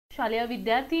शालेय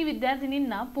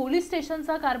विद्यार्थिनींना पोलीस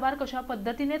स्टेशनचा कारभार कशा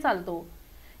पद्धतीने चालतो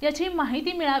याची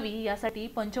माहिती मिळावी यासाठी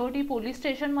पंचवटी पोलीस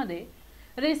स्टेशनमध्ये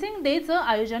रेसिंग डेचं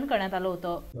आयोजन करण्यात आलं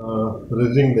होतं।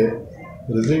 रेसिंग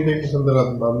डे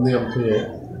संदर्भात माननीय आमचे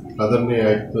आदरणीय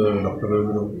आयुक्त doctor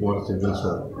Ravindra Kumar single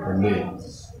sir यांनी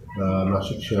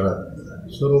नाशिक शहरात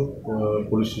सर्व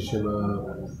पोलीस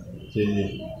स्टेशनचे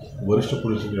वरिष्ठ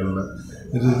पोलीस स्टेशनला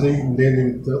रेसिंग डे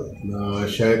निमित्त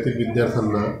शाळेतील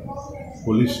विद्यार्थ्यांना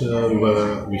पोलीस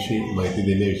विभागाविषयी माहिती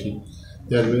देण्याविषयी,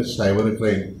 त्याचवेळेस सायबर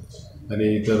क्राईम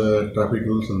आणि इतर ट्रॅफिक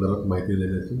रूल संदर्भात माहिती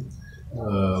देण्याचे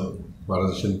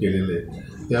मार्गदर्शन केलेले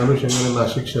आहे। त्या अनुषंगाने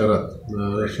नाशिक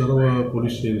शहरात सर्व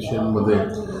पोलीस स्टेशनमध्ये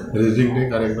रेसिंग डे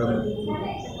कार्यक्रम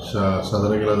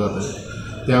साजरा केला जात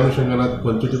आहे। त्या अनुषंगाने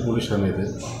पंचवटी पोलीस ठाणे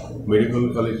येथे मेडिकल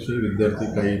कॉलेजचे विद्यार्थी,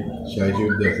 काही शाळेचे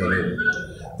विद्यार्थी आले,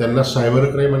 त्यांना सायबर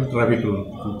क्राईम आणि ट्रॅफिक रूल,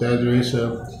 त्यावेळेस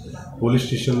पोलीस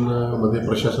स्टेशनमध्ये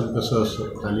प्रशासन कसं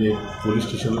असतं आणि पोलीस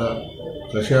स्टेशनला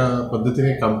कशा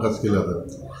पद्धतीने कामकाज केलं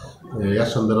जातं या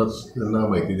संदर्भात त्यांना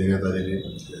माहिती देण्यात आलेली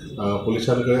आहे।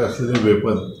 पोलिसांकडे असलेले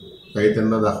वेपन काही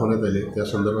त्यांना दाखवण्यात आले, त्या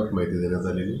संदर्भात माहिती देण्यात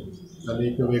आलेली। आणि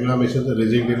एक वेगळा मेसेज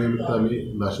रेसिंग डे निमित्त आम्ही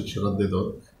नाशिक शहरात देत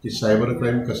आहोत की सायबर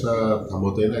क्राईम कसा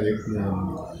थांबवता येईल आणि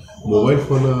मोबाईल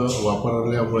फोन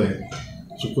वापरल्यामुळे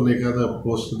चुकून एखादा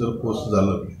पोस्ट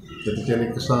झालं तर त्याने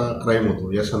कसा क्राईम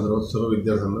होतो या संदर्भात सर्व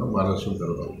विद्यार्थ्यांना मार्गदर्शन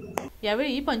करत आहोत।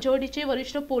 यावेळी पंचवटीचे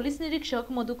वरिष्ठ पोलीस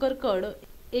निरीक्षक मधुकर कड,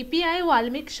 API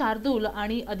वाल्मिक शार्दूल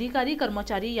आणि अधिकारी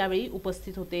कर्मचारी यावेळी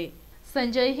उपस्थित होते।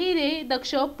 संजय हिरे,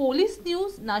 दक्ष पोलीस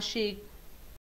न्यूज, नाशिक।